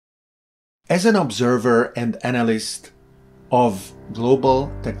As an observer and analyst of global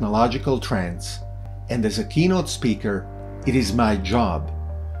technological trends, and as a keynote speaker, it is my job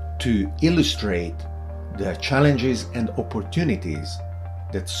to illustrate the challenges and opportunities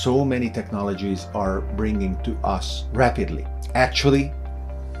that so many technologies are bringing to us rapidly, actually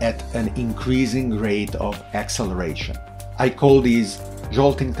at an increasing rate of acceleration. I call these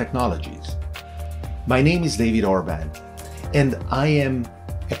jolting technologies. My name is David Orban, and I am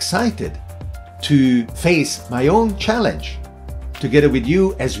excited to face my own challenge together with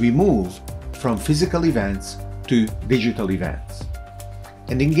you as we move from physical events to digital events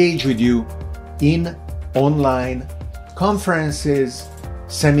and engage with you in online conferences,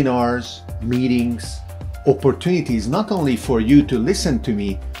 seminars, meetings, opportunities not only for you to listen to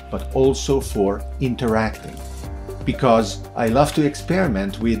me, but also for interacting. Because I love to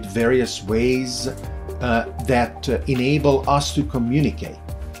experiment with various ways that enable us to communicate,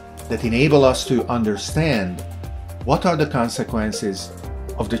 that enable us to understand what are the consequences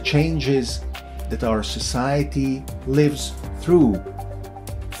of the changes that our society lives through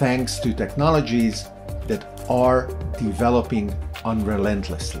thanks to technologies that are developing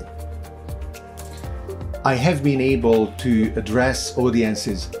unrelentlessly. I have been able to address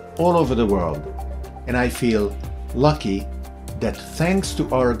audiences all over the world, and I feel lucky that thanks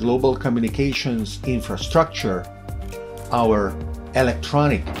to our global communications infrastructure, our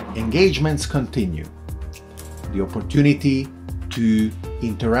electronic engagements continue. The opportunity to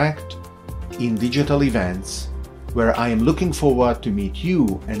interact in digital events, where I am looking forward to meet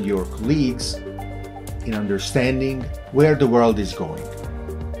you and your colleagues in understanding where the world is going.